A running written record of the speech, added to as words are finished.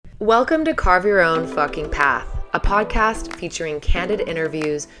Welcome to Carve Your Own Fucking Path, a podcast featuring candid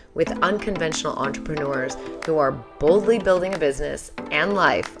interviews with unconventional entrepreneurs who are boldly building a business and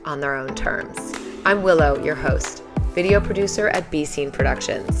life on their own terms. I'm Willow, your host, video producer at Be Seen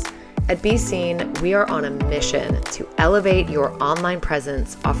Productions. At Be Seen, we are on a mission to elevate your online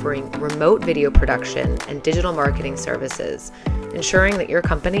presence, offering remote video production and digital marketing services, ensuring that your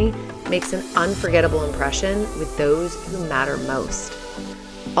company makes an unforgettable impression with those who matter most.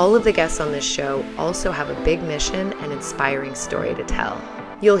 All of the guests on this show also have a big mission and inspiring story to tell.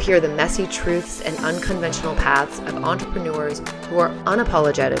 You'll hear the messy truths and unconventional paths of entrepreneurs who are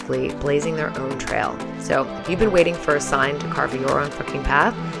unapologetically blazing their own trail. So if you've been waiting for a sign to carve your own fucking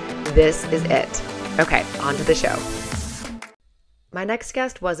path, this is it. Okay, on to the show. My next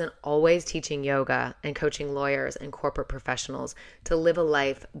guest wasn't always teaching yoga and coaching lawyers and corporate professionals to live a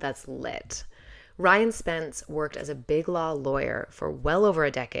life that's lit. Ryan Spence worked as a big law lawyer for well over a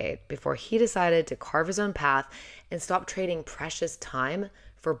decade before he decided to carve his own path and stop trading precious time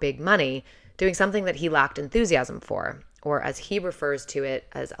for big money, doing something that he lacked enthusiasm for, or as he refers to it,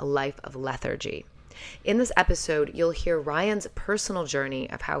 as a life of lethargy. In this episode, you'll hear Ryan's personal journey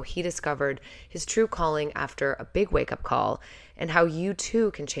of how he discovered his true calling after a big wake-up call, and how you too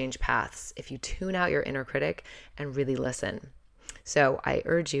can change paths if you tune out your inner critic and really listen. So I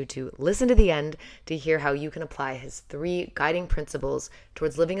urge you to listen to the end to hear how you can apply his 3 guiding principles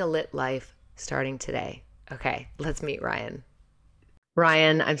towards living a lit life starting today. Okay, let's meet Ryan.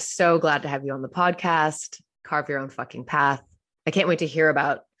 Ryan, I'm so glad to have you on the podcast. Carve Your Own Fucking Path. I can't wait to hear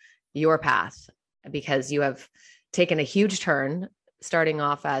about your path because you have taken a huge turn, starting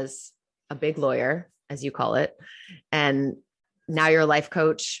off as a big lawyer, as you call it, and now you're a life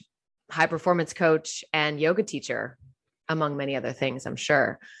coach, high performance coach, and yoga teacher, among many other things, I'm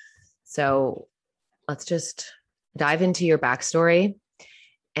sure. So let's just dive into your backstory,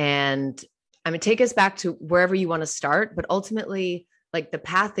 and I'm going to take us back to wherever you want to start, but ultimately like the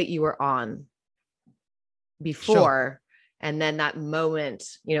path that you were on before. Sure. And then that moment,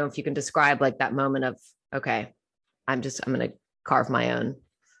 you know, if you can describe like that moment of, okay, I'm going to carve my own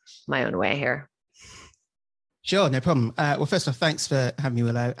way here. Sure, no problem. Well, first off, thanks for having me,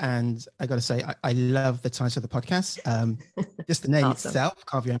 Willow. And I got to say, I love the title of the podcast. Just the name Awesome. Itself,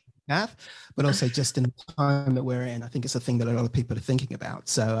 Carve Your Own Path, but also just in the time that we're in, I think it's a thing that a lot of people are thinking about.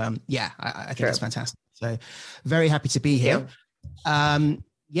 So I think it's fantastic. So very happy to be here.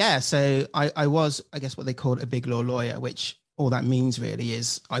 So I was, I guess, what they call a big law lawyer, which all that means really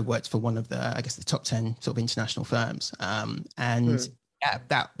is I worked for one of the, I guess, the top 10 sort of international firms.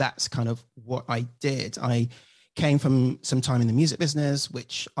 That's kind of what I did. I came from some time in the music business,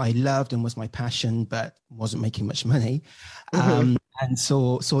 which I loved and was my passion, but wasn't making much money. And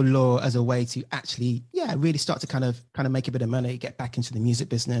saw law as a way to actually, really start to kind of make a bit of money, get back into the music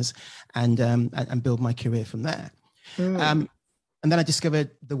business, and build my career from there. And then I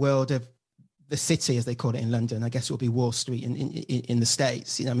discovered the world of the city, as they call it in London. I guess it would be Wall Street in the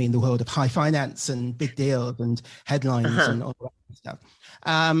States. You know, I mean, the world of high finance and big deals and headlines and all that stuff.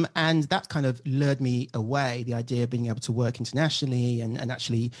 And that kind of lured me away, the idea of being able to work internationally and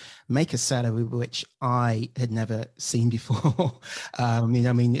actually make a salary which I had never seen before.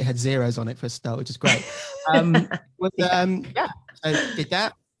 It had zeros on it for a start, which is great. So did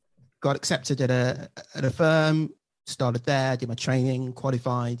that, got accepted at a firm, started there, did my training,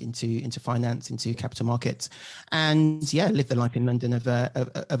 qualified into finance, into capital markets, and lived the life in London of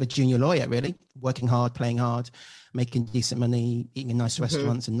a junior lawyer, really, working hard, playing hard, making decent money, eating in nice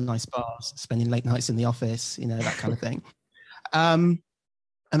restaurants and nice bars, spending late nights in the office, that kind of thing. And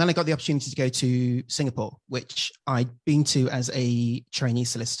then I got the opportunity to go to Singapore, which I'd been to as a trainee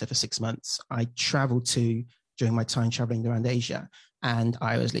solicitor for 6 months. I traveled to during my time traveling around Asia. And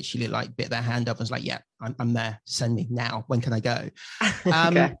I was literally like, bit their hand up. I was like, I'm there. Send me now. When can I go?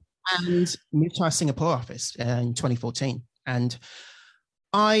 Okay. And moved to our Singapore office in 2014. And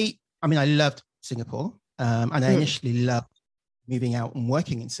I loved Singapore. And I initially loved moving out and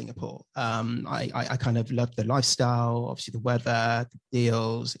working in Singapore. I kind of loved the lifestyle, obviously the weather, the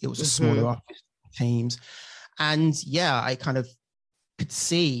deals. It was a smaller office, teams. And I kind of could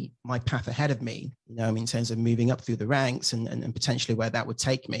see my path ahead of me, in terms of moving up through the ranks and potentially where that would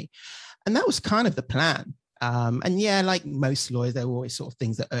take me. And that was kind of the plan. Like most lawyers, there were always sort of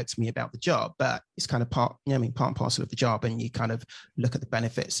things that irked me about the job, but it's kind of part and parcel of the job. And you kind of look at the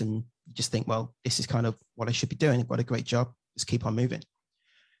benefits and just think, well, this is kind of what I should be doing. What a great job. Just keep on moving.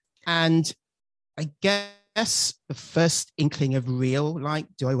 And I guess the first inkling of real, like,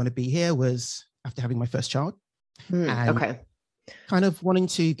 do I want to be here, was after having my first child. Okay. Kind of wanting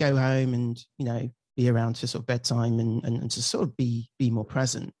to go home and, be around for sort of bedtime and to sort of be more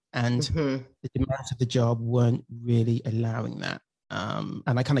present. and Mm-hmm. the demands of the job weren't really allowing that. And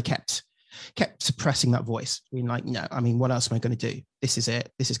I kind of kept suppressing that voice, being like, no, I mean, what else am I going to do? This is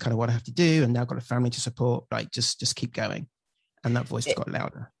it. This is kind of what I have to do. And now I've got a family to support. Like, just keep going. And that voice got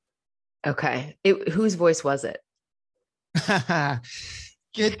louder. Okay. Whose voice was it?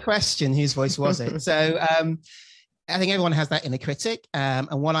 Good question. Whose voice was it? So I think everyone has that inner critic. And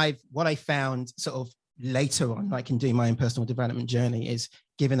what I found sort of later on, like in doing my own personal development journey, is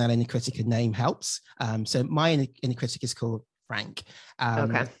giving that inner critic a name helps. So my inner critic is called Frank.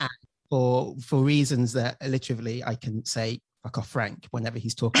 Okay. And for reasons that literally I can say, fuck off Frank, whenever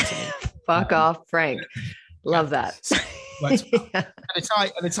he's talking to me. Fuck off Frank. Love that. But at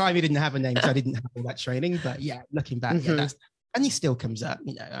the time, he didn't have a name, so I didn't have all that training. But yeah, looking back, and he still comes up.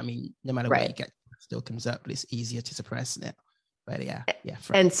 I mean, no matter where you get, it still comes up, but it's easier to suppress it. But yeah.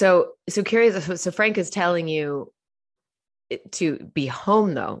 Frank. And so curious. So Frank is telling you to be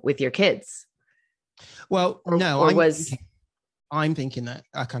home though with your kids. Well, no, I'm thinking that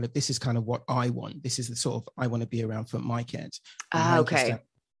this is kind of what I want. This is the sort of, I want to be around for my kids. Okay.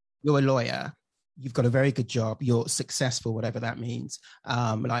 You're a lawyer. You've got a very good job. You're successful, whatever that means.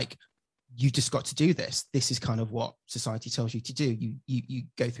 Like, you just got to do this. This is kind of what society tells you to do. You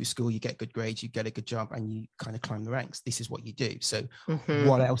go through school, you get good grades, you get a good job, and you kind of climb the ranks. This is what you do. So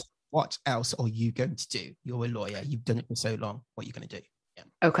what else are you going to do? You're a lawyer. You've done it for so long. What are you going to do? Yeah.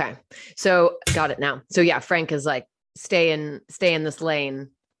 Okay. So got it now. So yeah, Frank is like, stay in this lane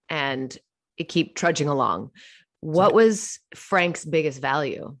and keep trudging along. What was Frank's biggest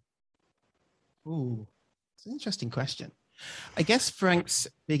value? Ooh, it's an interesting question. I guess Frank's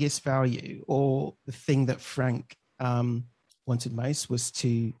biggest value, or the thing that Frank wanted most, was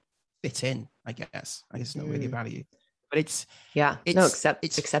to fit in. I guess it's not really a value, but it's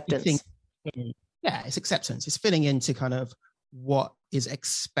acceptance. It's acceptance. It's fitting into kind of what is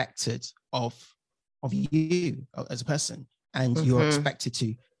expected of you as a person, and you're expected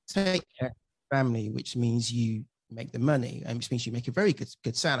to take care of the family, which means you make the money, and which means you make a very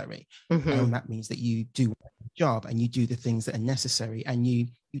good salary. And that means that you do a job and you do the things that are necessary, and you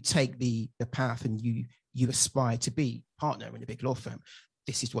take the path, and you aspire to be partner in a big law firm.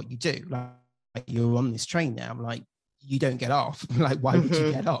 This is what you do. Like, you're on this train now, like, you don't get off. Like, why would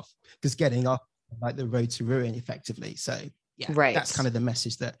you get off? Because getting off is like the road to ruin, effectively. So yeah, that's kind of the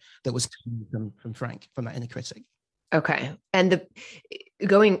message that was coming from Frank, from that inner critic. Okay. And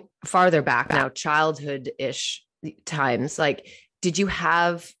going farther back now, childhood-ish times, like,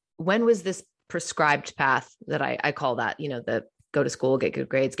 when was this prescribed path that I call that, the go to school, get good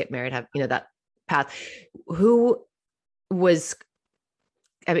grades, get married, have, that path? Who was,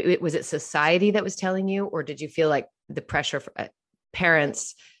 was it society that was telling you, or did you feel like the pressure for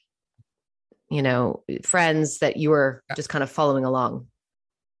parents, friends, that you were just kind of following along?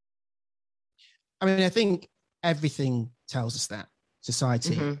 I mean, I think everything tells us that.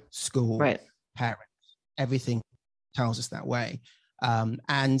 Society, school, parents, everything tells us that way.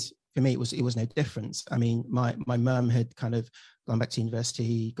 And for me, it was no difference. I mean, my mum had kind of gone back to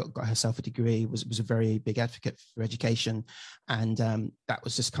university, got herself a degree, was a very big advocate for education. And that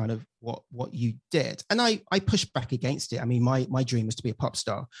was just kind of what you did. And I pushed back against it. I mean, my dream was to be a pop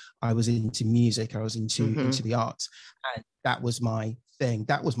star. I was into music. I was into the arts. And that was my thing.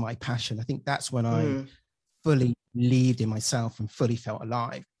 That was my passion. I think that's when I fully believed in myself and fully felt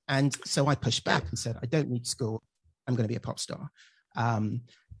alive. And so I pushed back and said, I don't need school. I'm going to be a pop star.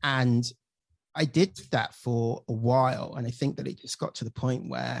 And I did that for a while. And I think that it just got to the point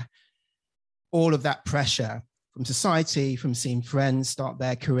where all of that pressure from society, from seeing friends start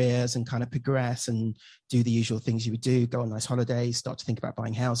their careers and kind of progress and do the usual things you would do, go on nice holidays, start to think about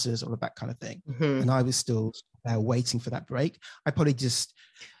buying houses, all of that kind of thing. And I was still waiting for that break. I probably just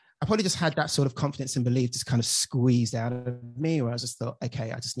had that sort of confidence and belief just kind of squeezed out of me, where I just thought,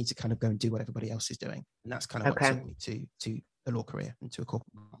 okay, I just need to kind of go and do what everybody else is doing. And that's kind of what took me to a law career and to a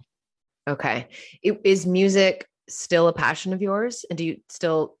corporate life. Okay. Is music still a passion of yours? And do you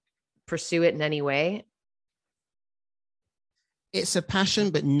still pursue it in any way? It's a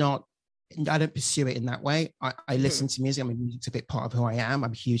passion, but I don't pursue it in that way. I listen to music. I mean, music's a big part of who I am.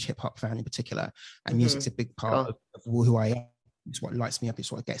 I'm a huge hip hop fan in particular, and music's a big part of who I am. It's what lights me up.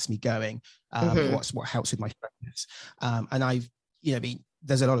 It's what gets me going. What helps with my focus. And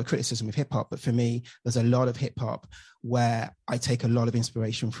there's a lot of criticism of hip hop, but for me, there's a lot of hip hop where I take a lot of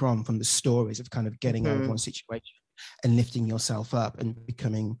inspiration from the stories of kind of getting out of one situation and lifting yourself up and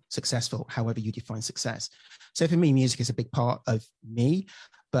becoming successful, however you define success. So for me, music is a big part of me.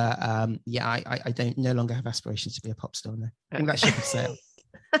 But I don't no longer have aspirations to be a pop star now. I think that ship has sailed.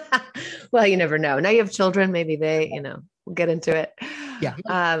 Well, you never know. Now you have children, maybe we'll get into it. Yeah,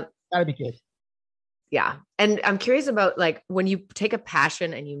 Um, that'd be good. yeah. And I'm curious about like when you take a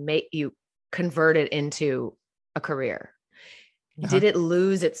passion and you convert it into a career, Uh-huh. did it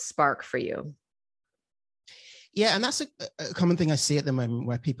lose its spark for you? Yeah, and that's a common thing I see at the moment,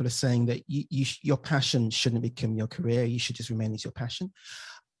 where people are saying that your passion shouldn't become your career. You should just remain as your passion.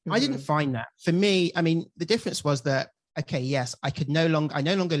 I didn't find that. For me, I mean, the difference was that, okay, yes, I no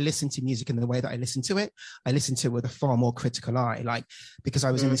longer listen to music in the way that I listened to it. I listened to it with a far more critical eye, like, because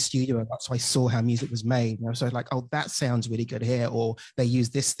I was in the studio a lot, so I saw how music was made. And I was like, oh, that sounds really good here, or they use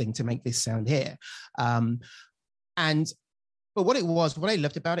this thing to make this sound here. And but what I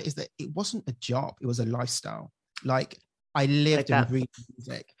loved about it is that it wasn't a job, it was a lifestyle. Like, I lived Like and that. breathed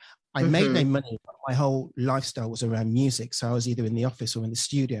music. I made no money, but my whole lifestyle was around music. So I was either in the office or in the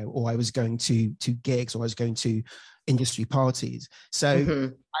studio, or I was going to gigs, or I was going to industry parties. So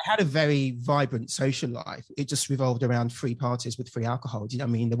I had a very vibrant social life. It just revolved around free parties with free alcohol. Do you know what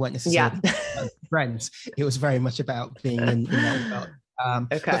I mean? They weren't necessarily friends. It was very much about being in that world.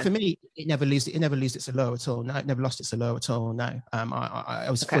 But for me, it never lose its allure at all. No, it never lost its allure at all. No,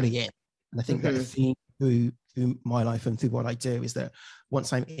 I was fully in. And I think that a theme through my life and through what I do is that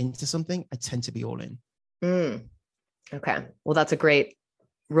once I'm into something, I tend to be all in. Okay. Well, that's a great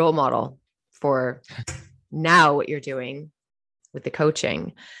role model for now what you're doing with the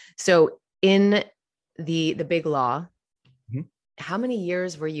coaching. So in the Big Law, how many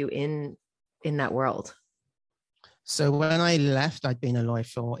years were you in that world? So when I left, I'd been a lawyer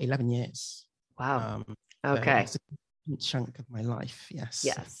for 11 years. Wow. Okay. So a chunk of my life. Yes.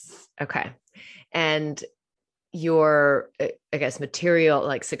 Yes. Okay. And your, I guess, material,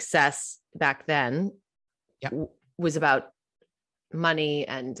 like success back then was about money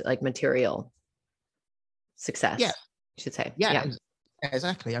and like material success. Yeah. I should say. Yeah.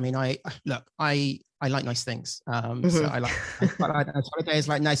 Exactly. I mean, I like nice things. So I like nice holidays,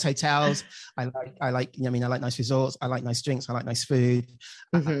 like nice hotels. I like nice resorts. I like nice drinks. I like nice food.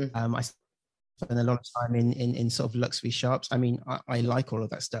 I spend a lot of time in sort of luxury shops. I mean, I like all of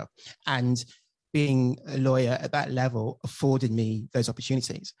that stuff. And being a lawyer at that level afforded me those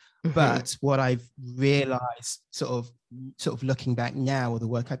opportunities. But what I've realized sort of looking back now, or the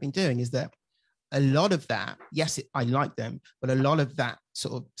work I've been doing, is that a lot of that, yes, I like them, but a lot of that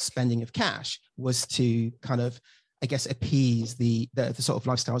sort of spending of cash was to kind of, I guess, appease the sort of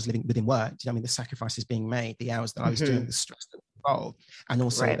lifestyle I was living within work. Do you know what I mean? The sacrifices being made, the hours that I was doing, the stress that was involved, and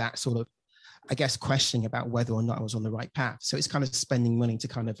also that sort of, I guess, questioning about whether or not I was on the right path. So it's kind of spending money to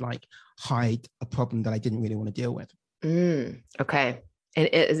kind of like hide a problem that I didn't really want to deal with. Okay. And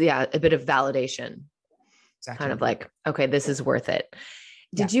it is, a bit of validation. Exactly. Kind of like, okay, this is worth it.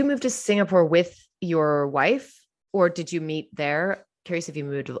 Did you move to Singapore with your wife, or did you meet there? Curious if you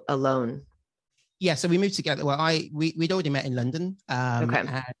moved alone. Yeah, so we moved together. Well, we'd already met in London.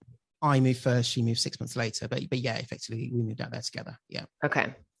 And I moved first, she moved 6 months later. But yeah, effectively we moved out there together. Yeah.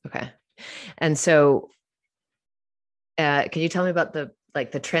 Okay. And so can you tell me about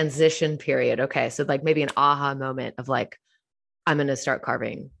the transition period? Okay. So like maybe an aha moment of like, I'm going to start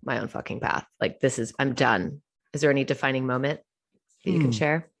carving my own fucking path. Like I'm done. Is there any defining moment that you can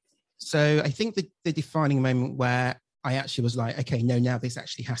share? So I think the defining moment where I actually was like, okay, no, now this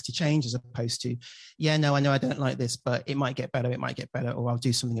actually has to change, as opposed to, yeah, no, I know I don't like this, but it might get better, or I'll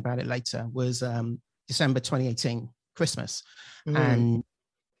do something about it later, was December 2018, Christmas. And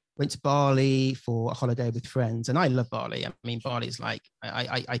went to Bali for a holiday with friends. And I love Bali. I mean, Bali is like,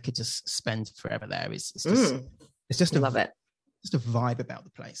 I could just spend forever there. It's just love it. Just a vibe about the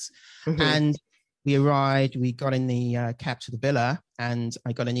place. And we arrived, we got in the cab to the villa, and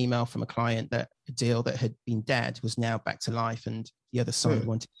I got an email from a client that a deal that had been dead was now back to life, and the other side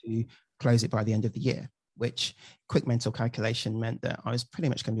wanted to close it by the end of the year, which, quick mental calculation, meant that I was pretty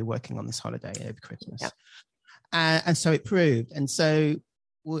much going to be working on this holiday over Christmas. And so it proved. And so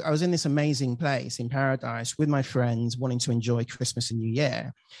I was in this amazing place in paradise with my friends, wanting to enjoy Christmas and New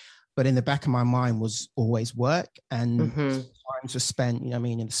Year. But in the back of my mind was always work, and times were spent, in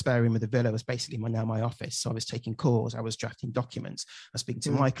the spare room of the villa was basically my office. So I was taking calls, I was drafting documents, I was speaking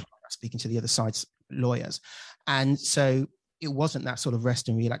to my client, I was speaking to the other side's lawyers. And so it wasn't that sort of rest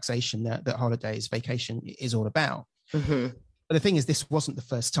and relaxation that holidays, vacation is all about. But the thing is, this wasn't the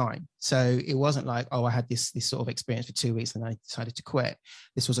first time. So it wasn't like, oh, I had this sort of experience for 2 weeks and I decided to quit.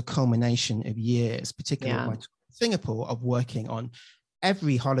 This was a culmination of years, particularly in Singapore, of working on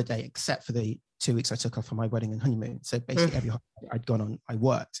every holiday except for the 2 weeks I took off for my wedding and honeymoon. So basically every holiday I'd gone on, I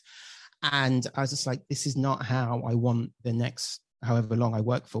worked. And I was just like, this is not how I want the next, however long I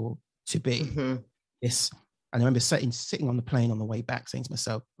work for, to be. This, and I remember sitting on the plane on the way back saying to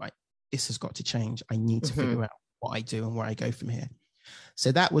myself, right, this has got to change. I need to figure out what I do and where I go from here.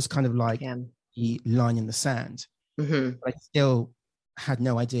 So that was kind of like Yeah. the line in the sand. Mm-hmm. But I still had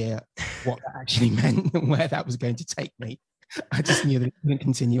no idea what that actually meant and where that was going to take me. I just knew that it wouldn't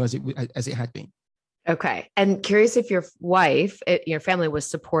continue as it had been. Okay. And curious if your wife, your family was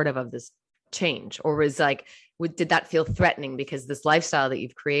supportive of this change, or was like, did that feel threatening because this lifestyle that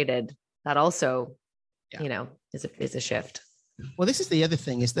you've created that also, is a shift? Well, this is the other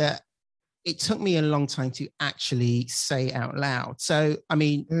thing, is that it took me a long time to actually say out loud. So, I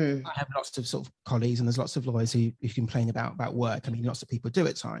mean, I have lots of sort of colleagues, and there's lots of lawyers who complain about work. I mean, lots of people do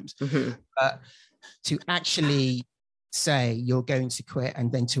at times. Mm-hmm. But to actually say you're going to quit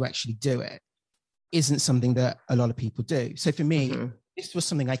and then to actually do it isn't something that a lot of people do. So for me, this was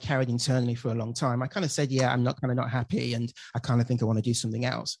something I carried internally for a long time. I kind of said, yeah, I'm not happy, and I kind of think I want to do something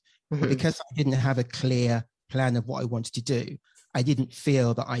else. But because I didn't have a clear plan of what I wanted to do, I didn't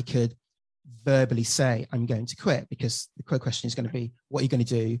feel that I could verbally say I'm going to quit, because the quote question is going to be, what are you going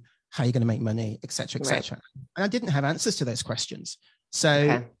to do? How are you going to make money, et cetera, et cetera. Right. And I didn't have answers to those questions.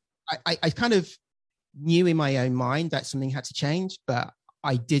 So I kind of knew in my own mind that something had to change, but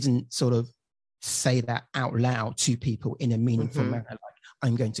I didn't sort of say that out loud to people in a meaningful manner, like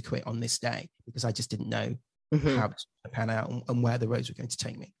I'm going to quit on this day, because I just didn't know how to pan out and where the roads were going to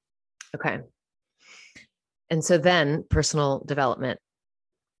take me. Okay. And so then personal development.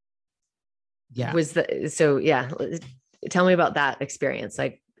 Yeah. Tell me about that experience,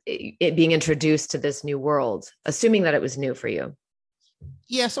 like it being introduced to this new world, assuming that it was new for you.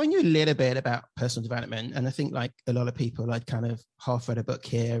 Yeah, so I knew a little bit about personal development, and I think like a lot of people, I'd kind of half read a book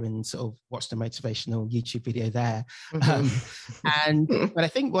here and sort of watched a motivational YouTube video there. But I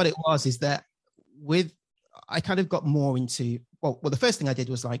think what it was is that I kind of got more into, well, the first thing I did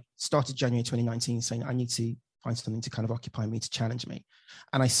was like started January 2019 saying I need to find something to kind of occupy me, to challenge me.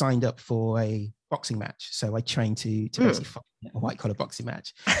 And I signed up for a boxing match. So I trained to basically fight a white collar boxing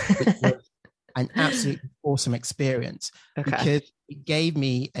match, which was an absolutely awesome experience because it gave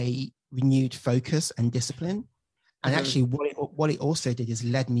me a renewed focus and discipline. And actually what it also did is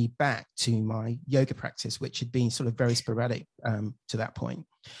led me back to my yoga practice, which had been sort of very sporadic to that point.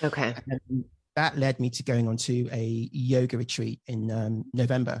 Okay. And that led me to going on to a yoga retreat in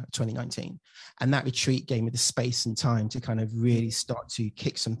November 2019. And that retreat gave me the space and time to kind of really start to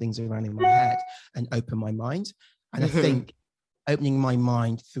kick some things around in my head and open my mind. And I think opening my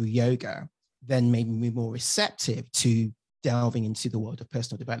mind through yoga then made me more receptive to delving into the world of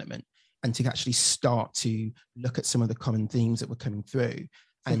personal development and to actually start to look at some of the common themes that were coming through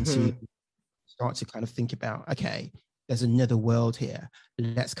and to start to kind of think about, okay, there's another world here.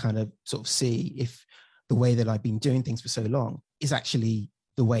 Let's kind of sort of see if the way that I've been doing things for so long is actually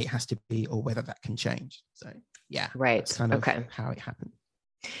the way it has to be, or whether that can change. So yeah, that's kind of how it happened.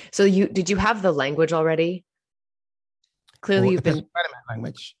 So did you have the language already? Clearly you've been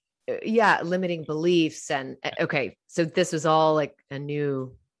language. Yeah, limiting beliefs and okay. So this was all like a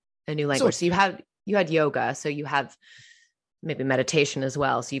new language. So you had yoga, so you have maybe meditation as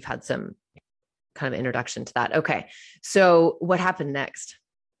well. So you've had some kind of introduction to that. Okay. So what happened next?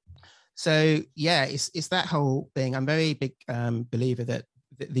 So yeah, it's that whole thing. I'm a very big believer that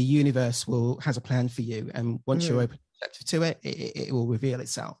the universe has a plan for you. And once you're open to it, it will reveal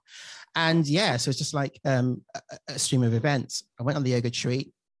itself. And yeah, so it's just like a stream of events. I went on the yoga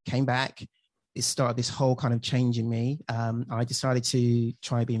retreat, came back. It started this whole kind of change in me. I decided to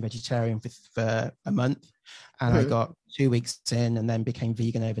try being vegetarian for a month, and I got 2 weeks in and then became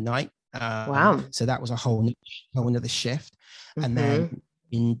vegan overnight. Wow. So that was a whole another shift. And then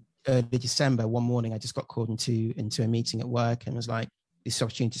in early December, one morning, I just got called into a meeting at work and was like, this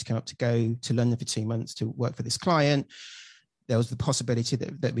opportunity has come up to go to London for 2 months to work for this client. There was the possibility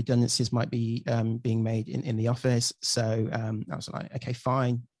that redundancies might be being made in the office. So I was like, okay,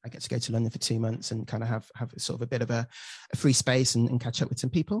 fine. I get to go to London for 2 months and kind of have sort of a bit of a free space and catch up with some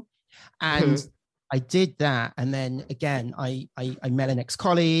people. And I did that. And then again, I met an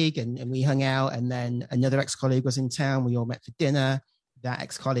ex-colleague and we hung out. And then another ex-colleague was in town. We all met for dinner. That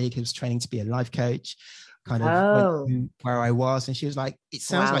ex-colleague who was training to be a life coach kind of went to where I was. And she was like, it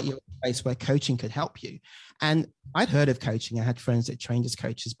sounds like you're a place where coaching could help you. And I'd heard of coaching. I had friends that trained as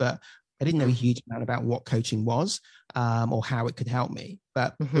coaches, but I didn't know a huge amount about what coaching was or how it could help me.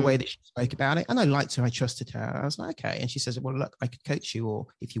 But the way that she spoke about it, and I liked her, I trusted her. I was like, okay. And she says, well, look, I could coach you, or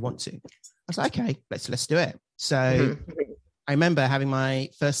if you want to. I was like, okay, let's do it. So I remember having my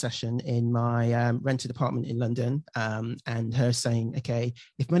first session in my rented apartment in London, and her saying, okay,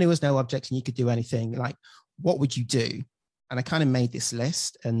 if money was no object and you could do anything, like, what would you do? And I kind of made this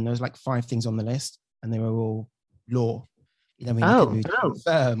list, and there was like 5 things on the list, and they were all law. You know, I mean, I could move to a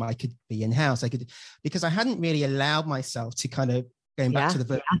firm, I could be in-house, because I hadn't really allowed myself to kind of going back to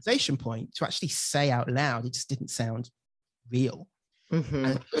the verbalization point, to actually say out loud, it just didn't sound real.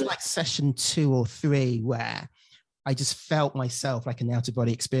 And it was like session 2 or 3 where I just felt myself like an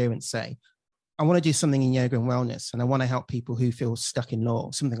out-of-body experience say, I want to do something in yoga and wellness, and I want to help people who feel stuck in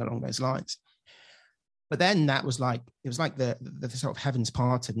law, something along those lines. But then that was like, it was like the sort of heavens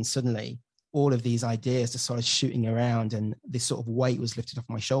parted, and suddenly all of these ideas just started shooting around, and this sort of weight was lifted off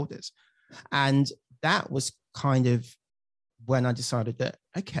my shoulders. And that was kind of when I decided that,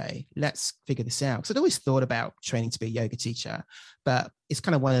 okay, let's figure this out. Because I'd always thought about training to be a yoga teacher, but it's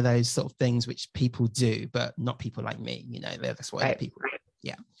kind of one of those sort of things which people do, but not people like me, you know, that's what people,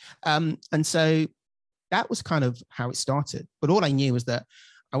 yeah. And so that was kind of how it started. But all I knew was that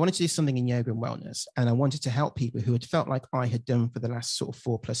I wanted to do something in yoga and wellness, and I wanted to help people who had felt like I had done for the last sort of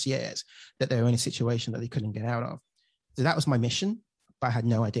 4+ years, that they were in a situation that they couldn't get out of. So that was my mission, but I had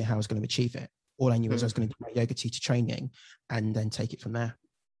no idea how I was going to achieve it. All I knew was I was going to do my yoga teacher training and then take it from there.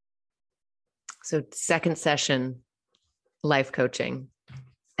 So second session, life coaching,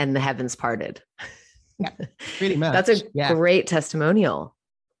 and the heavens parted. Yeah, pretty much. That's a great testimonial.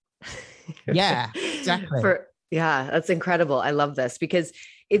 Yeah, exactly. That's incredible. I love this because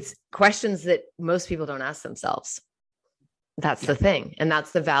it's questions that most people don't ask themselves. That's the thing. And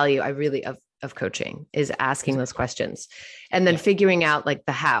that's the value of coaching, is asking those questions and then figuring out like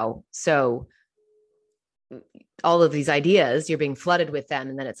the how. So all of these ideas, you're being flooded with them.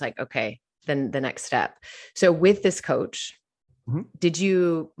 And then it's like, okay, then the next step. So with this coach, did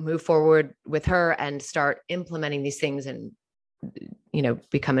you move forward with her and start implementing these things and, you know,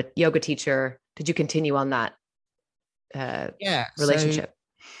 become a yoga teacher? Did you continue on that relationship?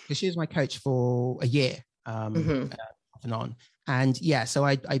 So she was my coach for a year, off and on. And so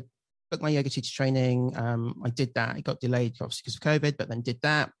I booked my yoga teacher training. I did that. It got delayed obviously because of COVID, but then did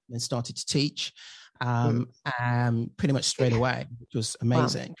that, then started to teach pretty much straight away, which was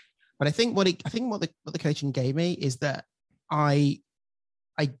amazing. Wow. But I think what the coaching gave me is that I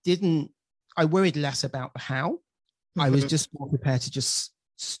worried less about the how. I was just more prepared to just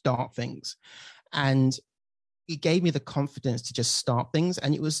start things. And it gave me the confidence to just start things.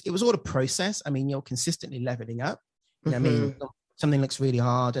 And it was all a process. I mean, you're consistently leveling up. You know what I mean? Something looks really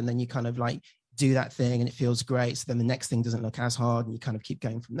hard, and then you kind of like do that thing and it feels great. So then the next thing doesn't look as hard, and you kind of keep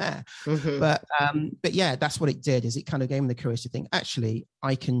going from there. But yeah, that's what it did, is it kind of gave me the courage to think, actually,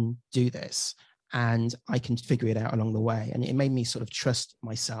 I can do this and I can figure it out along the way. And it made me sort of trust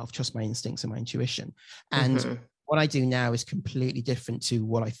myself, trust my instincts and my intuition. And what I do now is completely different to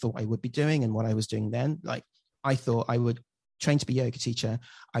what I thought I would be doing and what I was doing then. Like, I thought I would train to be a yoga teacher.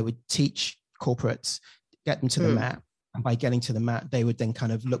 I would teach corporates, get them to the mat. And by getting to the mat, they would then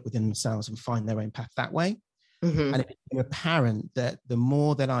kind of look within themselves and find their own path that way. And it became apparent that the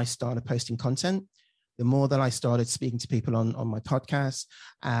more that I started posting content, the more that I started speaking to people on my podcast,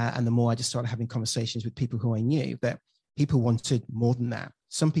 and the more I just started having conversations with people who I knew, that people wanted more than that.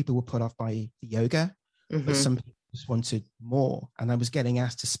 Some people were put off by the yoga, but some people just wanted more. And I was getting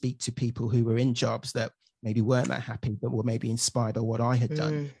asked to speak to people who were in jobs that maybe weren't that happy, but were maybe inspired by what I had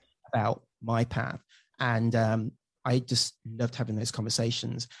done about my path. And I just loved having those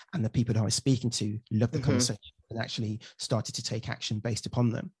conversations, and the people that I was speaking to loved the conversation and actually started to take action based upon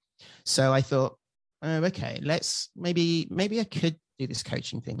them. So I thought, oh, okay, maybe I could do this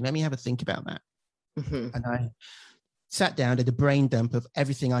coaching thing. Let me have a think about that. And I sat down, did a brain dump of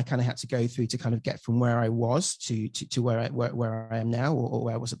everything I kind of had to go through to kind of get from where I was to where I am now, or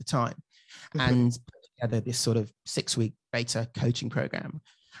where I was at the time, and put together this sort of 6-week beta coaching program,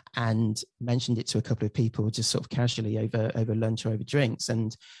 and mentioned it to a couple of people just sort of casually over lunch or over drinks,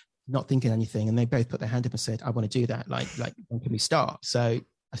 and not thinking anything. And they both put their hand up and said, I want to do that. Like, when can we start? So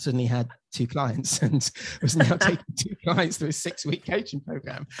I suddenly had 2 clients and was now taking 2 clients through a 6-week coaching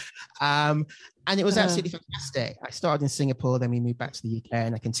program. And it was absolutely fantastic. I started in Singapore, then we moved back to the UK,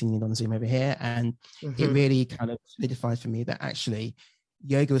 and I continued on Zoom over here. And it really kind of solidified for me that actually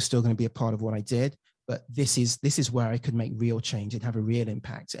yoga was still going to be a part of what I did. But this is where I could make real change and have a real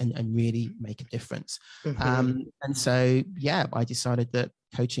impact and really make a difference. And so, yeah, I decided that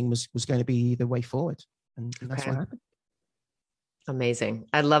coaching was going to be the way forward. And that's what happened. Amazing.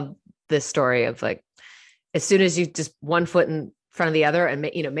 I love this story of, like, as soon as you just one foot in front of the other and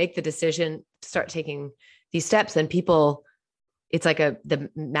make the decision to start taking these steps, and people, it's like the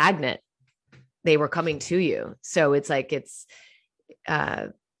magnet, they were coming to you. So it's like,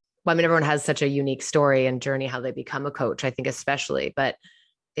 well, I mean, everyone has such a unique story and journey, how they become a coach, I think, especially, but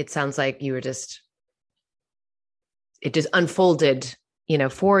it sounds like it just unfolded,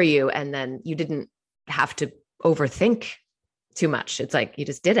 for you. And then you didn't have to overthink too much. It's like, you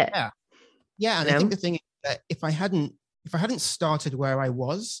just did it. Yeah. And I think the thing is that if I hadn't if I hadn't started where I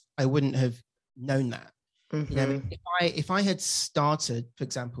was, I wouldn't have known that. You know, if I had started, for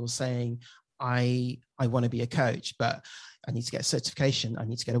example, saying I want to be a coach, but I need to get a certification, I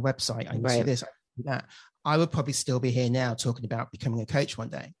need to get a website, I need to do this, I need to do that, I would probably still be here now talking about becoming a coach one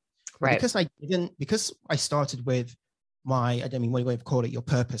day. But because I started with my, I don't mean what you would call it, your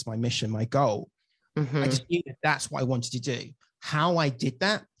purpose, my mission, my goal. I just knew that that's what I wanted to do. How I did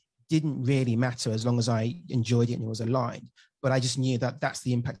that didn't really matter as long as I enjoyed it and it was aligned. But I just knew that that's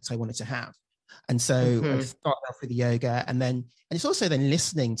the impact I wanted to have. And so I started off with the yoga, and it's also then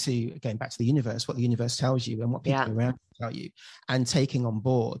listening to, going back to the universe, what the universe tells you and what people around you tell you, and taking on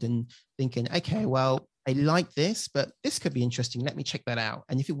board and thinking, okay, well, I like this, but this could be interesting. Let me check that out.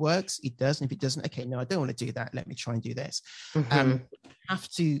 And if it works, it does. And if it doesn't, okay, no, I don't want to do that. Let me try and do this. You have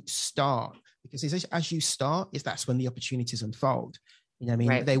to start, because as you start, that's when the opportunities unfold. You know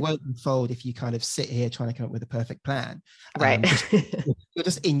what I mean? They won't unfold if you kind of sit here trying to come up with a perfect plan. You're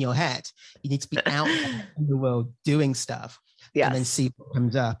just in your head. You need to be out in the world doing stuff, and then see what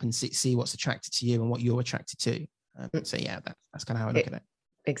comes up and see what's attracted to you and what you're attracted to. So yeah, that's kind of how I look at it.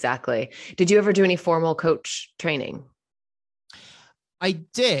 Exactly. Did you ever do any formal coach training? I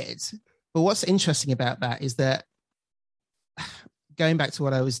did. But what's interesting about that is that, going back to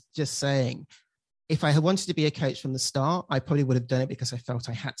what I was just saying, if I had wanted to be a coach from the start, I probably would have done it because I felt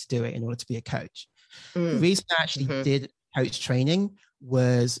I had to do it in order to be a coach. The reason I actually did coach training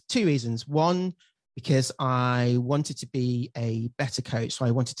was two reasons. One, because I wanted to be a better coach. So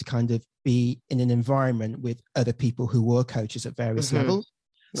I wanted to kind of be in an environment with other people who were coaches at various levels.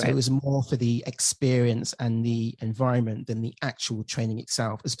 So it was more for the experience and the environment than the actual training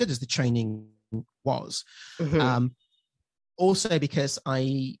itself, as good as the training was. Also because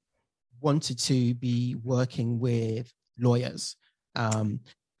I wanted to be working with lawyers,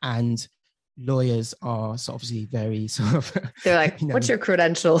 and lawyers are obviously very sort of, they're like, what's your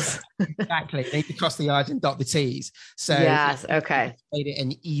credentials? Exactly. They need to cross the I's and dot the T's. So yes, okay. Made it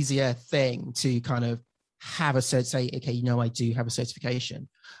an easier thing to kind of have a say, okay, you know, I do have a certification.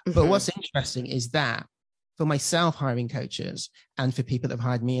 But what's interesting is that for myself hiring coaches and for people that have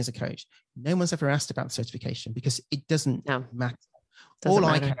hired me as a coach, no one's ever asked about the certification because it doesn't matter. All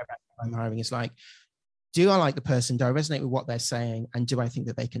I care about when I'm hiring is like, do I like the person? Do I resonate with what they're saying? And do I think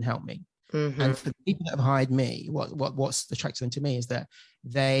that they can help me? And for the people that have hired me, what's attractive to me is that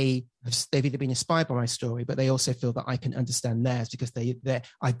they've either been inspired by my story, but they also feel that I can understand theirs because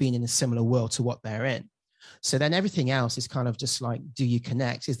I've been in a similar world to what they're in. So then everything else is kind of just like, do you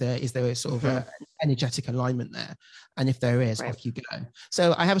connect? Is there a sort of an energetic alignment there? And if there is, off you go.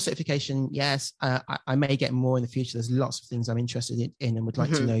 So I have a certification. Yes, I may get more in the future. There's lots of things I'm interested in and would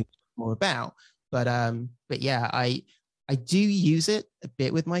like to know more about. But yeah, I do use it a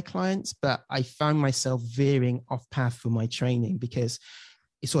bit with my clients, but I found myself veering off path for my training because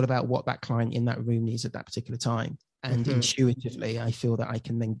it's all about what that client in that room needs at that particular time. And intuitively, I feel that I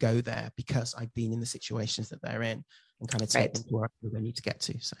can then go there because I've been in the situations that they're in and kind of take them to where they need to get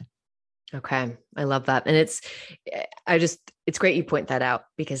to. So, okay. I love that. And it's great you point that out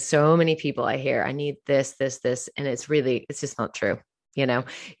because so many people I hear, I need this, and it's just not true. You know,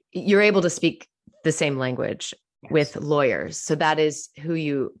 you're able to speak the same language with lawyers. So that is who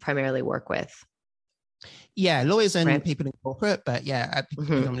you primarily work with. Yeah, lawyers and people in corporate, but yeah,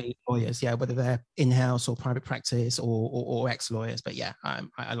 predominantly lawyers. Yeah, whether they're in-house or private practice or ex-lawyers. But yeah,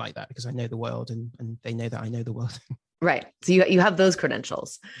 I like that because I know the world and they know that I know the world. Right. So you have those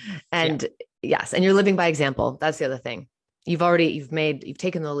credentials, and yes, and you're living by example. That's the other thing. You've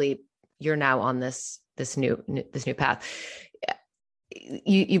taken the leap. You're now on this new path.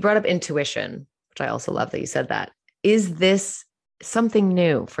 You brought up intuition, which I also love that you said that. Is this something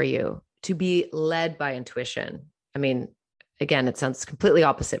new for you? To be led by intuition? I mean, again, it sounds completely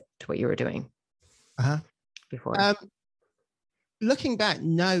opposite to what you were doing before. Looking back,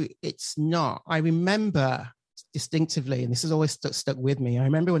 no, it's not. I remember distinctively, and this has always stuck with me. I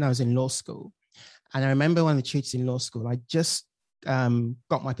remember when I was in law school, and I remember one of the tutors in law school, I just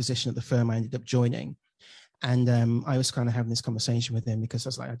got my position at the firm I ended up joining. And I was kind of having this conversation with him because I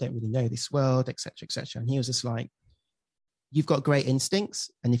was like, I don't really know this world, et cetera, et cetera. And he was just like, you've got great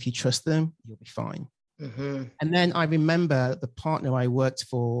instincts, and if you trust them, you'll be fine. And then I remember the partner I worked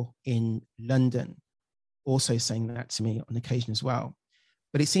for in London also saying that to me on occasion as well.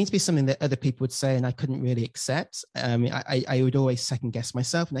 But it seemed to be something that other people would say, and I couldn't really accept. I would always second guess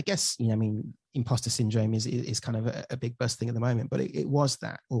myself. And I guess, imposter syndrome is kind of a big buzz thing at the moment, but it was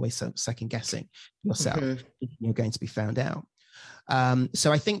that, always second guessing yourself. You're going to be found out.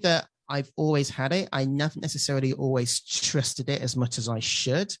 So I think that I've always had it. I never necessarily always trusted it as much as I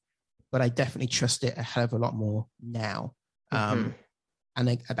should. but I definitely trust it a hell of a lot more now. And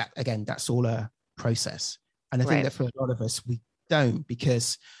again, that's all a process. And I think that for a lot of us, we don't,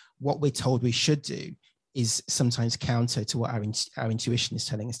 because what we're told we should do is sometimes counter to what our intuition is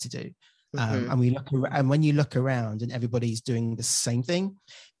telling us to do. And when you look around and everybody's doing the same thing,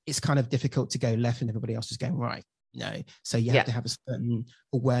 it's kind of difficult to go left and everybody else is going right. So you have to have a certain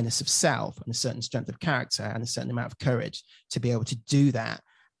awareness of self and a certain strength of character and a certain amount of courage to be able to do that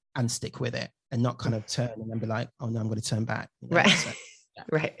and stick with it and not kind of turn and then be like, oh no, I'm going to turn back. Right. So,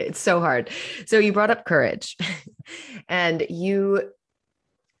 right. It's so hard. So you brought up courage and you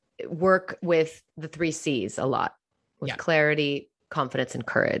work with the 3 C's a lot, with clarity, confidence, and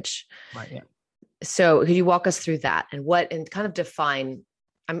courage. Right. Yeah. So could you walk us through that and kind of define,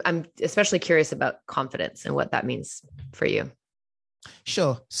 I'm especially curious about confidence and what that means for you.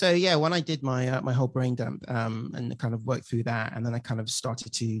 Sure. So when I did my whole brain dump and kind of worked through that, and then I kind of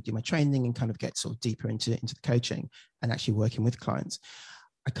started to do my training and kind of get sort of deeper into the coaching and actually working with clients,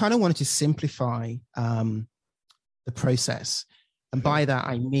 I kind of wanted to simplify the process. And by that,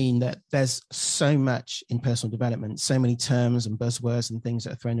 I mean that there's so much in personal development, so many terms and buzzwords and things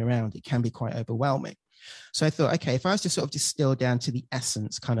that are thrown around, it can be quite overwhelming. So I thought, okay, if I was to sort of distill down to the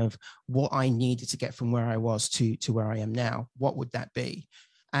essence, kind of what I needed to get from where I was to where I am now, what would that be?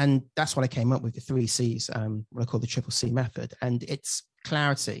 And that's what I came up with, the 3 C's, what I call the triple C method. And it's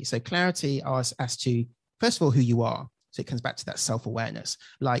clarity. So clarity as to, first of all, who you are. So it comes back to that self-awareness,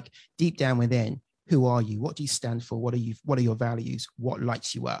 like deep down within, who are you? What do you stand for? What are your values? What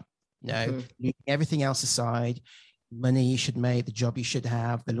lights you up? Leaving everything else aside, money you should make, the job you should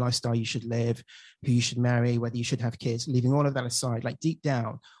have, the lifestyle you should live, who you should marry, whether you should have kids, leaving all of that aside, like deep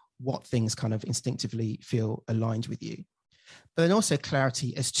down, what things kind of instinctively feel aligned with you. But then also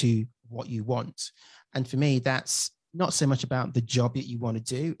clarity as to what you want. And for me, that's not so much about the job that you want to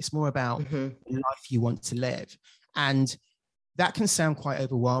do. It's more about the life you want to live. And that can sound quite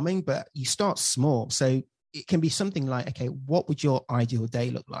overwhelming, but you start small. So it can be something like, okay, what would your ideal day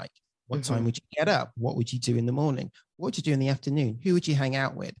look like? What time would you get up? What would you do in the morning? What would you do in the afternoon? Who would you hang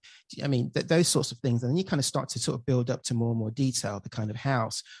out with? I mean, those sorts of things. And then you kind of start to sort of build up to more and more detail, the kind of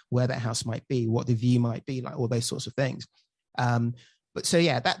house, where that house might be, what the view might be like, all those sorts of things. But so,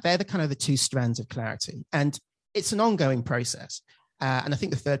 they're the kind of the 2 strands of clarity. And it's an ongoing process. And I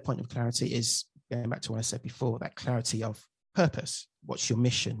think the third point of clarity is, going back to what I said before, that clarity of purpose. What's your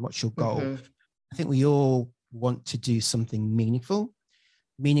mission? What's your goal? I think we all want to do something meaningful.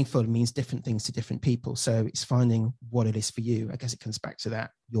 Meaningful means different things to different people. So it's finding what it is for you. I guess it comes back to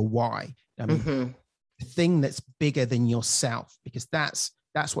that, your why. I mean, the thing that's bigger than yourself, because that's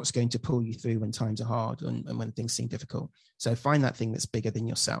what's going to pull you through when times are hard and when things seem difficult. So find that thing that's bigger than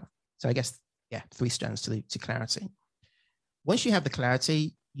yourself. So I guess, 3 strands to clarity. Once you have the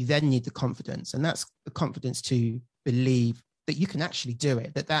clarity, you then need the confidence. And that's the confidence to believe that you can actually do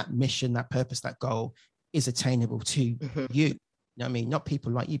it, that mission, that purpose, that goal is attainable to you. I mean, not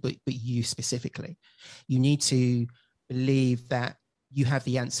people like you, but you specifically. You need to believe that you have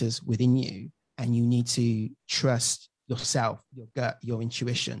the answers within you, and you need to trust yourself, your gut, your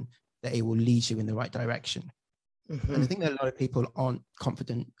intuition, that it will lead you in the right direction. And I think that a lot of people aren't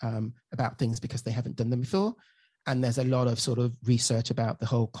confident about things because they haven't done them before. And there's a lot of sort of research about the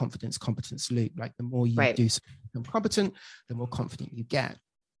whole competence loop. Like the more you do become competent, the more confident you get.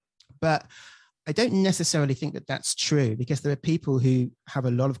 But I don't necessarily think that that's true, because there are people who have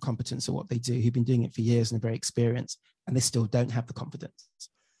a lot of competence at what they do, who've been doing it for years and are very experienced, and they still don't have the confidence.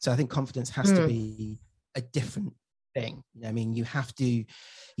 So I think confidence has to be a different thing. I mean, you have to,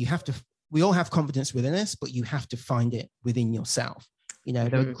 we all have confidence within us, but you have to find it within yourself.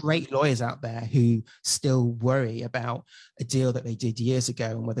 There are great lawyers out there who still worry about a deal that they did years ago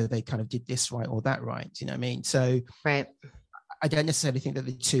and whether they kind of did this right or that right. You know what I mean? So I don't necessarily think that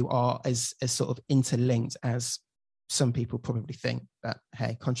the 2 are as sort of interlinked as some people probably think. But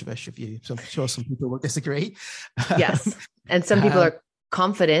hey, controversial view. So I'm sure some people will disagree. Yes. And some people are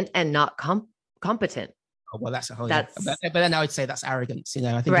confident and not competent. Oh, well, that's a whole. But then I would say that's arrogance.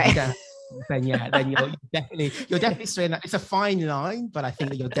 I think if you don't, then you're definitely straying. It's a fine line, but I think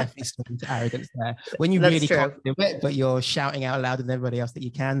that you're definitely straying to arrogance there. When you really can't do it, but you're shouting out loud than everybody else that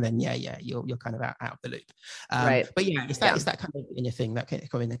you can, then you're kind of out of the loop. But it's that kind of inner thing, that kind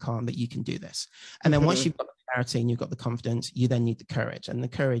of inner calm that you can do this. And then once you've got the clarity and you've got the confidence, you then need the courage. And the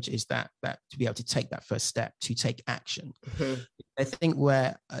courage is that to be able to take that first step, to take action. I think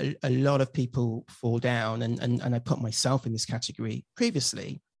where a lot of people fall down, and I put myself in this category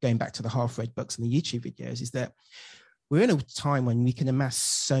previously, going back to the half-read books and the YouTube videos, is that we're in a time when we can amass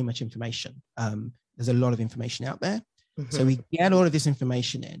so much information. There's a lot of information out there. So we get all of this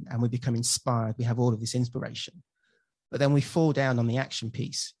information in and we become inspired. We have all of this inspiration, but then we fall down on the action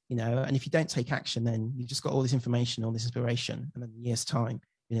piece, and if you don't take action, then you've just got all this information, all this inspiration. And then in a year's time,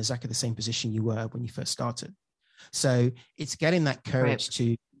 you're in exactly the same position you were when you first started. So it's getting that courage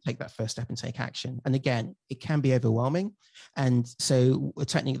to take that first step and take action. And again, it can be overwhelming. And so a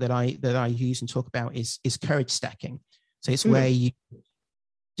technique that I use and talk about is courage stacking. So it's where you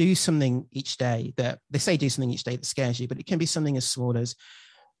do something each day that they say do something each day that scares you, but it can be something as small as,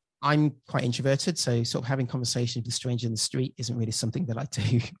 I'm quite introverted, so sort of having conversations with strangers in the street isn't really something that I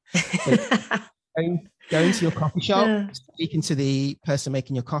do. Going to your coffee shop, speaking to the person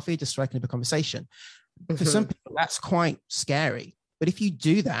making your coffee, just striking up a conversation. For some people, that's quite scary. But if you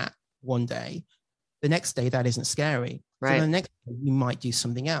do that one day, the next day, that isn't scary. Right. So the next day, you might do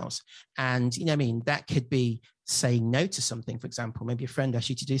something else. And, that could be saying no to something. For example, maybe a friend asks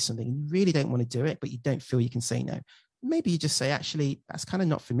you to do something, and you really don't want to do it, but you don't feel you can say no. Maybe you just say, actually, that's kind of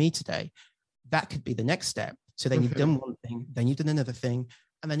not for me today. That could be the next step. So then you've done one thing, then you've done another thing.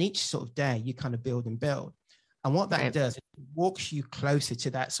 And then each sort of day, you kind of build and build. And what that does, it walks you closer to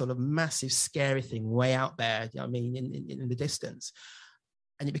that sort of massive, scary thing way out there, in the distance.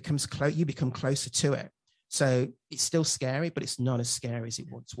 And it becomes you become closer to it. So it's still scary, but it's not as scary as it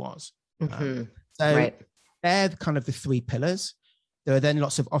once was. They're kind of the three pillars. There are then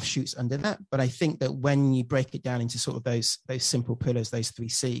lots of offshoots under that. But I think that when you break it down into sort of those simple pillars, those 3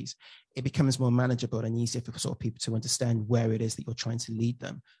 C's, it becomes more manageable and easier for sort of people to understand where it is that you're trying to lead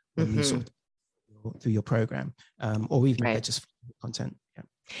them when you sort of through your program, or even just content. Yeah.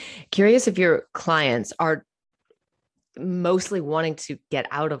 Curious if your clients are mostly wanting to get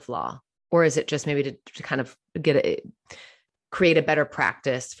out of law, or is it just maybe to kind of create a better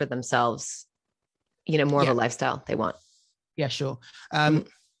practice for themselves, more of a lifestyle they want? Yeah, sure. So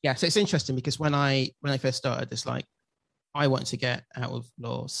it's interesting because when I first started, it's like, I wanted to get out of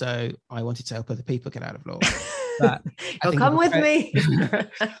law, so I wanted to help other people get out of law. But come with me.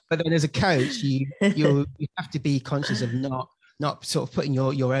 But then as a coach, you have to be conscious of not sort of putting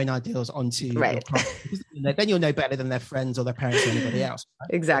your own ideals onto your clients. Then you'll know better than their friends or their parents or anybody else. Right?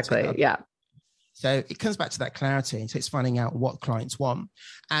 Exactly. Yeah. So it comes back to that clarity. So it's finding out what clients want.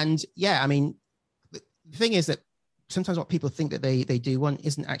 And the thing is that sometimes what people think that they do want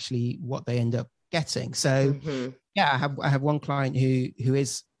isn't actually what they end up getting. So I have one client who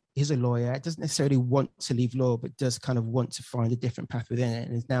is a lawyer, doesn't necessarily want to leave law, but does kind of want to find a different path within it,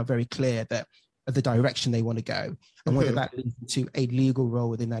 and is now very clear that of the direction they want to go, and whether that leads to a legal role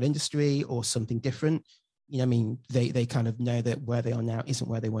within that industry or something different. They kind of know that where they are now isn't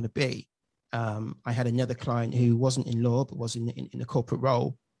where they want to be. I had another client who wasn't in law but was in a corporate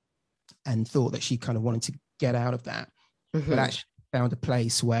role, and thought that she kind of wanted to get out of that, but actually found a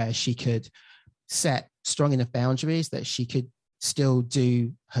place where she could set strong enough boundaries that she could still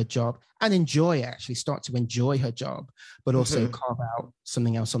do her job and actually start to enjoy her job, but also carve out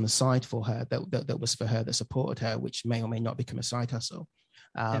something else on the side for her that was for her, that supported her, which may or may not become a side hustle.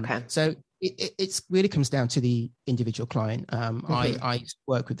 So it really comes down to the individual client. I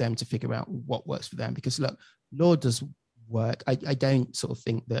work with them to figure out what works for them, because look, law does work. I don't sort of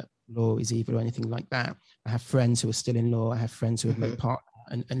think that law is evil or anything like that. I have friends who are still in law. I have friends who have made part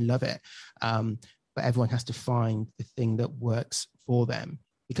and love it. But everyone has to find the thing that works for them,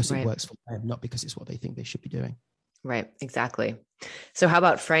 because it works for them, not because it's what they think they should be doing. Right. Exactly. So how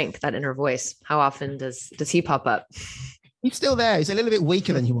about Frank, that inner voice? How often does he pop up? He's still there. He's a little bit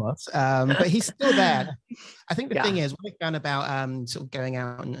weaker than he was, but he's still there. I think the thing is, what I found about sort of going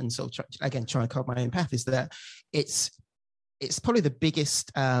out and sort of trying to carve my own path is that it's probably the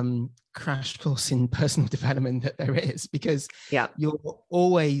biggest crash course in personal development that there is, because you're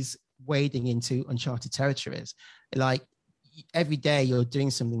always wading into uncharted territories. Like every day you're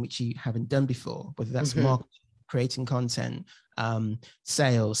doing something which you haven't done before, whether that's marketing, creating content,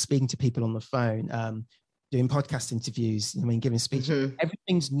 sales, speaking to people on the phone, doing podcast interviews, giving speeches.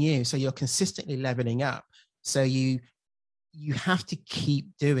 Everything's new. So you're consistently leveling up. So you have to keep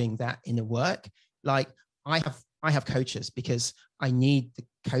doing that inner work. Like I have coaches, because I need the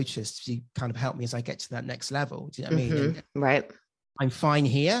coaches to kind of help me as I get to that next level. Do you know what I mean? And right. I'm fine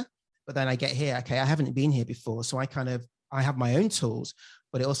here, but then I get here. Okay, I haven't been here before. So I have my own tools,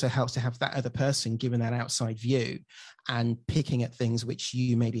 but it also helps to have that other person giving that outside view and picking at things which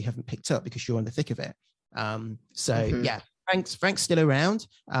you maybe haven't picked up because you're in the thick of it. Frank's still around,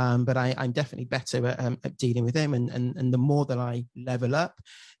 but I'm definitely better at dealing with him. And the more that I level up,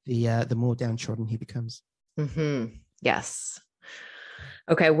 the more downtrodden he becomes. Yes.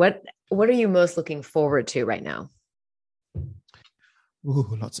 Okay. What are you most looking forward to right now?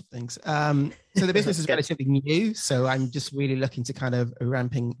 Ooh, lots of things. So the business is relatively new, so I'm just really looking to kind of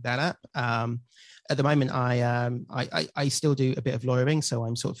ramping that up. At the moment, I still do a bit of lawyering, so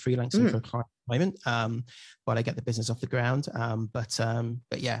I'm sort of freelancing for a client at the moment, while I get the business off the ground. But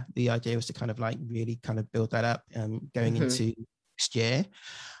yeah, the idea was to kind of like really kind of build that up going into next year.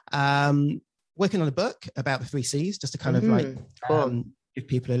 Working on a book about the three C's, just to kind of like cool. Give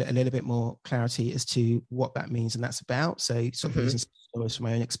people a little bit more clarity as to what that means and that's about. So sort of using stories from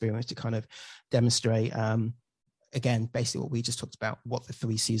my own experience to kind of demonstrate, again, basically what we just talked about, what the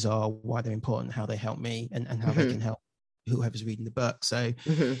three C's are, why they're important, how they help me, and how they can help whoever's reading the book. So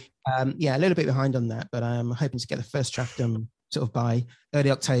yeah, a little bit behind on that, but I'm hoping to get the first draft done sort of by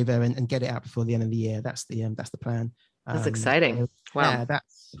early October and get it out before the end of the year. That's the plan. That's exciting. So, wow. Yeah,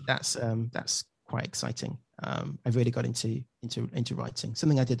 that's quite exciting. I've really got into writing,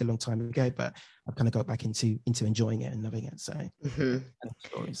 something I did a long time ago, but I've kind of got back into enjoying it and loving it. So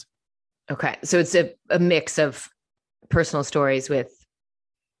stories. Okay, so it's a mix of personal stories with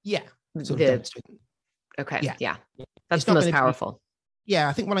okay, yeah. That's the most powerful. Yeah,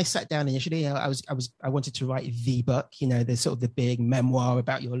 I think when I sat down initially, I wanted to write the book, the sort of the big memoir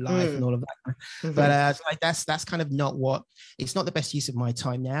about your life and all of that. But like that's kind of not it's not the best use of my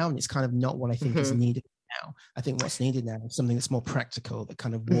time now, and it's kind of not what I think is needed now. I think what's needed now is something that's more practical, that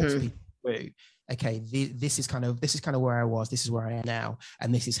kind of walks people through. Okay, this is kind of where I was, this is where I am now,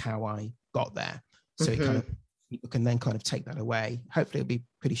 and this is how I got there. So it kind of, people can then kind of take that away. Hopefully it'll be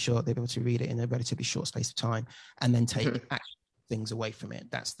pretty short. They'll be able to read it in a relatively short space of time and then take action things away from it.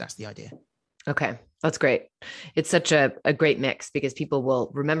 That's the idea. Okay, that's great. It's such a great mix, because people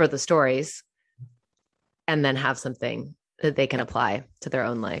will remember the stories and then have something that they can apply to their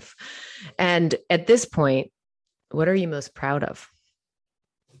own life. And at this point, what are you most proud of?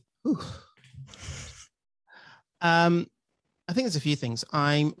 I think there's a few things.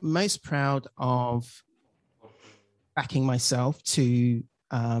 I'm most proud of backing myself to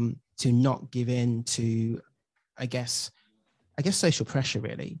not give in to, I guess social pressure,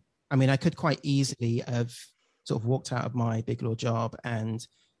 really. I mean, I could quite easily have sort of walked out of my big law job and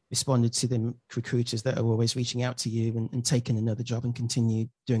responded to the recruiters that are always reaching out to you and taken another job and continued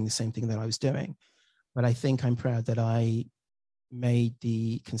doing the same thing that I was doing. But I think I'm proud that I made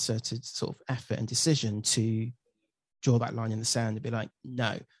the concerted sort of effort and decision to draw that line in the sand and be like,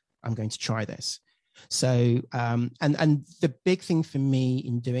 no, I'm going to try this. So, and the big thing for me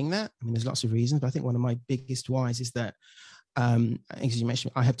in doing that, I mean, there's lots of reasons, but I think one of my biggest whys is that, as you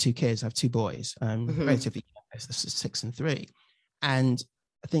mentioned, I have two kids. I have two boys, relatively young, 6 and 3. And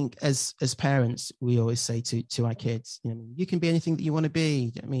I think as parents, we always say to our kids, you can be anything that you want to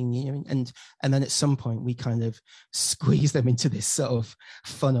be. I mean, and then at some point we kind of squeeze them into this sort of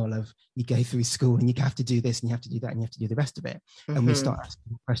funnel of, you go through school and you have to do this and you have to do that and you have to do the rest of it. And we start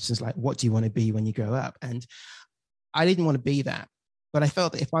asking questions like, what do you want to be when you grow up? And I didn't want to be that. But I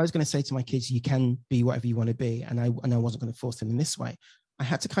felt that if I was going to say to my kids, you can be whatever you want to be, and I wasn't going to force them in this way, I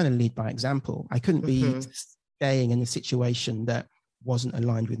had to kind of lead by example. I couldn't be staying in a situation that wasn't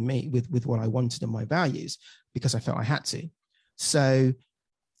aligned with me, with what I wanted and my values, because I felt I had to. So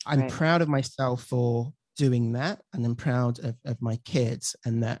I'm proud of myself for doing that. And I'm proud of my kids,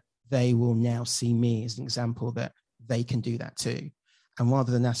 and that they will now see me as an example that they can do that too. And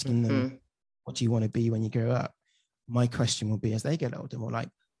rather than asking them, what do you want to be when you grow up? My question will be, as they get older, more like,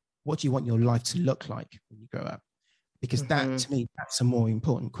 what do you want your life to look like when you grow up? Because that, to me, that's a more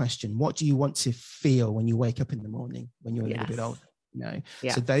important question. What do you want to feel when you wake up in the morning, when you're a little bit older?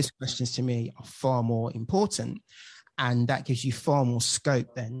 So those questions to me are far more important. And that gives you far more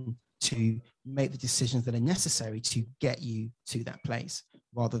scope then to make the decisions that are necessary to get you to that place,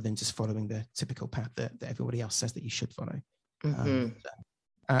 rather than just following the typical path that everybody else says that you should follow.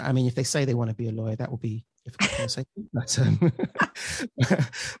 I mean, if they say they want to be a lawyer, that will be difficult to say.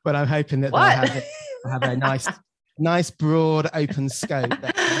 But I'm hoping that they'll have a nice, broad, open scope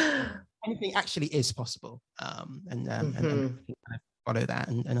that anything actually is possible. And follow that,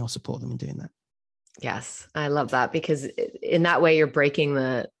 and I'll support them in doing that. Yes, I love that, because in that way you're breaking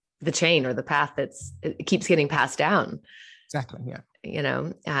the chain or the path it keeps getting passed down. Exactly.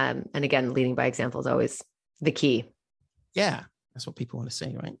 Yeah. And again, leading by example is always the key. Yeah, that's what people want to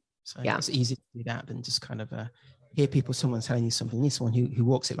see, right? So it's easy to do that than just kind of hear someone telling you something. You need someone who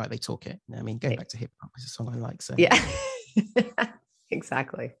walks it like they talk it. I mean, going back to hip hop is a song I like. So yeah,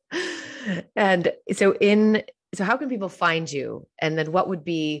 exactly. And so how can people find you? And then what would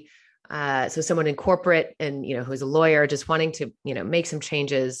be, so someone in corporate and, who's a lawyer just wanting to, make some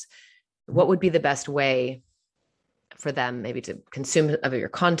changes, what would be the best way for them maybe to consume of your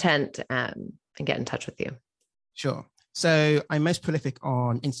content and get in touch with you? Sure. So I'm most prolific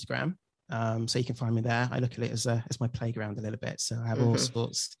on Instagram. So you can find me there. I look at it as my playground a little bit. So I have all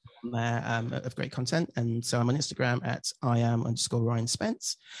sorts on there of great content. And so I'm on Instagram at @IAM_Ryan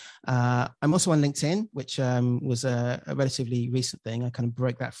Spence. I'm also on LinkedIn, which was a relatively recent thing. I kind of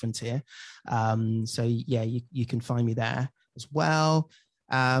broke that frontier. So yeah, you can find me there as well.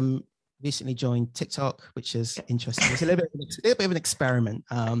 Recently joined TikTok, which is interesting. It's a little bit of an experiment.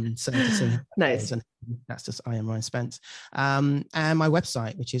 So to see nice. And that's just I am Ryan Spence. And my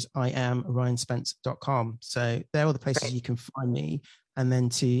website, which is iamryanspence.com. So they're all the places you can find me. And then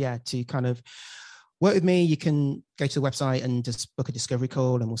to kind of work with me, you can go to the website and just book a discovery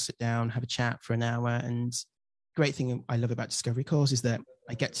call, and we'll sit down, have a chat for an hour. And great thing I love about discovery calls is that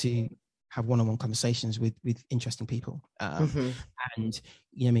I get to have one-on-one conversations with interesting people. And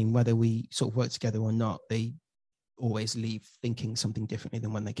you know, I mean, whether we sort of work together or not, they always leave thinking something differently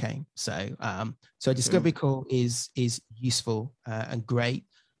than when they came. So so a discovery call is useful and great.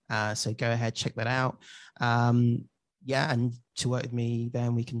 So go ahead, check that out. And to work with me,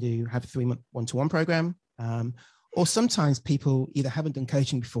 then we can have a 3-month one-to-one program. Or sometimes people either haven't done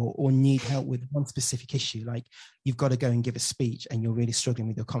coaching before or need help with one specific issue, like you've got to go and give a speech and you're really struggling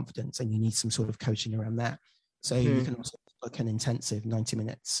with your confidence and you need some sort of coaching around that. So you can also book an intensive 90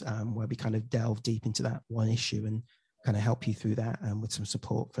 minutes where we kind of delve deep into that one issue and kind of help you through that with some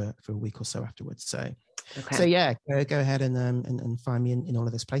support for a week or so afterwards. So yeah, go ahead and find me in all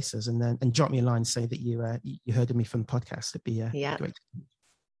of those places, and drop me a line and say that you heard of me from the podcast. It'd be great.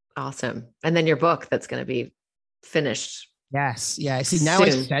 Awesome. And then your book that's going to be finished. Yes. Yeah. See, now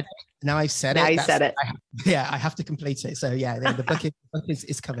I've said it. Now you said it. I have to complete it. So yeah, the book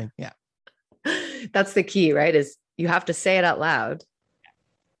is coming. Yeah. That's the key, right? Is you have to say it out loud.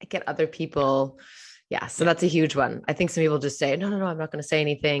 Get other people. Yeah. So that's a huge one. I think some people just say, no, I'm not going to say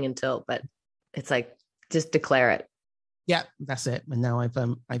anything but it's like, just declare it. Yeah, that's it. And now I've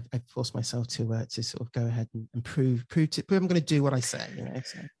forced myself to sort of go ahead and prove I'm going to do what I say, you know.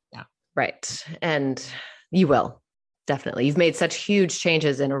 So yeah. Right. And you will, definitely. You've made such huge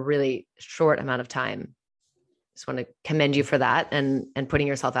changes in a really short amount of time. Just want to commend you for that and putting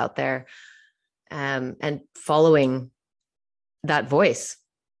yourself out there and following that voice.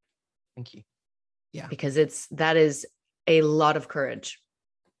 Thank you. Yeah. Because that is a lot of courage.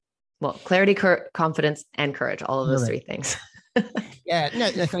 Well, clarity, confidence, and courage, all of those three things. Yeah, no,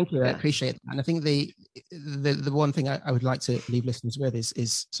 thank you. I appreciate that. And I think the one thing I would like to leave listeners with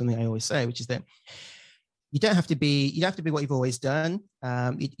is something I always say, which is that you don't have to be what you've always done.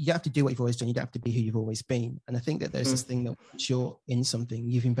 You don't have to do what you've always done. You don't have to be who you've always been. And I think that there's this thing that once you're in something,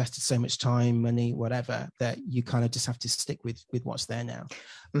 you've invested so much time, money, whatever, that you kind of just have to stick with what's there now.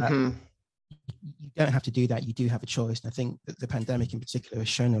 You don't have to do that. You do have a choice. And I think that the pandemic in particular has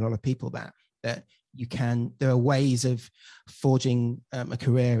shown a lot of people that there are ways of forging a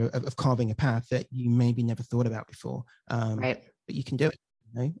career, of carving a path that you maybe never thought about before. Right. But you can do it.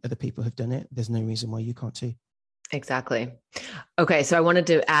 You know, other people have done it. There's no reason why you can't too. Exactly. Okay. So I wanted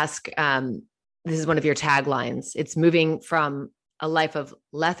to ask, this is one of your taglines. It's moving from a life of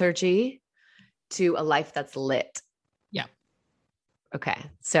lethargy to a life that's lit. Yeah. Okay.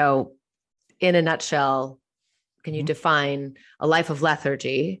 So in a nutshell, can you define a life of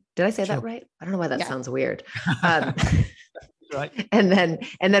lethargy? Did I say that right? I don't know why that sounds weird. Right. And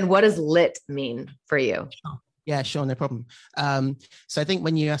then what does lit mean for you? Yeah, sure. No problem. So I think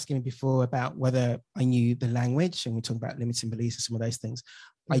when you were asking me before about whether I knew the language, and we talked about limiting beliefs and some of those things,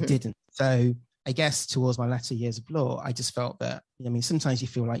 I didn't. So I guess towards my latter years of law, I just felt that, I mean, sometimes you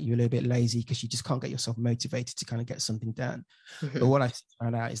feel like you're a little bit lazy because you just can't get yourself motivated to kind of get something done. But what I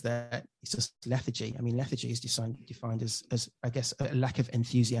found out is that it's just lethargy. I mean, lethargy is defined as I guess, a lack of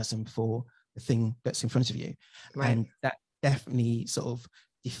enthusiasm for the thing that's in front of you. Right. And that definitely sort of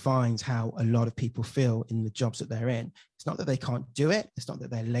defines how a lot of people feel in the jobs that they're in. It's not that they can't do it. It's not that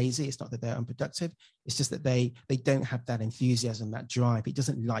they're lazy. It's not that they're unproductive. It's just that they don't have that enthusiasm, that drive. It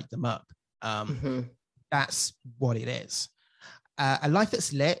doesn't light them up. That's what it is. A life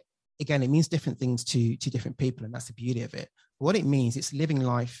that's lit, again, it means different things to different people, and that's the beauty of it. But what it means, it's living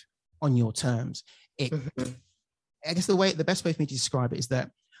life on your terms. I guess the best way for me to describe it is that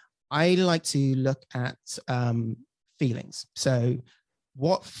I like to look at feelings. So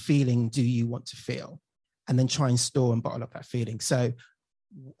what feeling do you want to feel? And then try and store and bottle up that feeling. So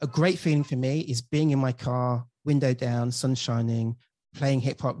a great feeling for me is being in my car, window down, sun shining, playing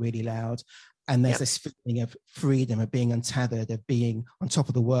hip hop really loud. And there's this feeling of freedom, of being untethered, of being on top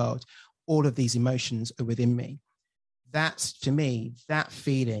of the world. All of these emotions are within me. That's, to me, that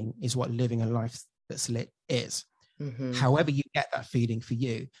feeling is what living a life that's lit is. However you get that feeling for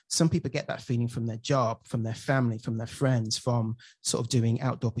you. Some people get that feeling from their job, from their family, from their friends, from sort of doing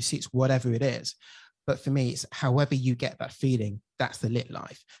outdoor pursuits, whatever it is. But for me, it's however you get that feeling, that's the lit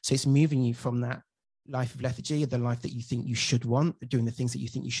life. So it's moving you from that life of lethargy, the life that you think you should want, doing the things that you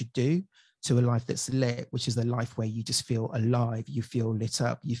think you should do, to a life that's lit, which is the life where you just feel alive, you feel lit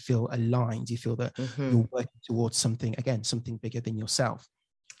up, you feel aligned, you feel that you're working towards something, again, something bigger than yourself.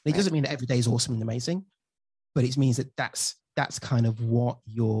 And it doesn't mean that every day is awesome and amazing, but it means that that's kind of what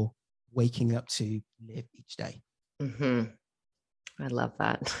you're waking up to live each day. I love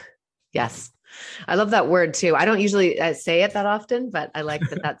that. Yes. I love that word too. I don't usually say it that often, but I like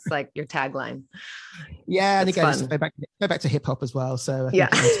that. That's like your tagline. Yeah. And again, just go back to hip hop as well. So I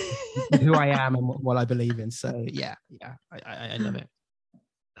think who I am and what I believe in. So yeah, I love it.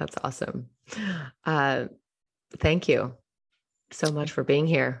 That's awesome. Thank you so much for being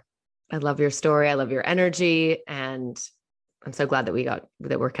here. I love your story. I love your energy, and I'm so glad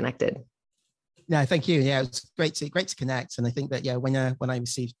that we're connected. No, thank you. Yeah, it's great to connect. And I think that, when I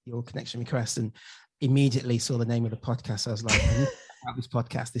received your connection request and immediately saw the name of the podcast, I was like, about this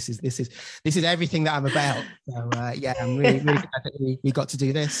podcast, this is everything that I'm about. So I'm really glad that we got to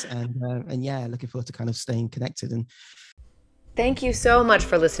do this, and looking forward to kind of staying connected. And thank you so much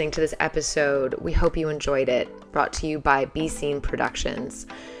for listening to this episode. We hope you enjoyed it. Brought to you by Be Seen Productions.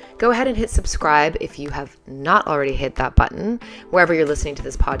 Go ahead and hit subscribe if you have not already hit that button wherever you're listening to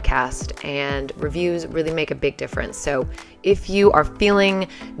this podcast, and reviews really make a big difference. So if you are feeling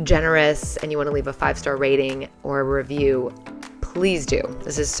generous and you want to leave a 5-star rating or a review, please do.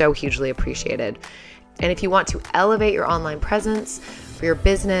 This is so hugely appreciated. And if you want to elevate your online presence for your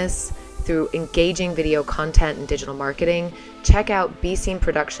business through engaging video content and digital marketing, check out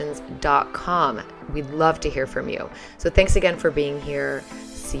beseenproductions.com. We'd love to hear from you. So thanks again for being here.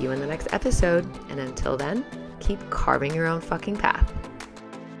 See you in the next episode. And until then, keep carving your own fucking path.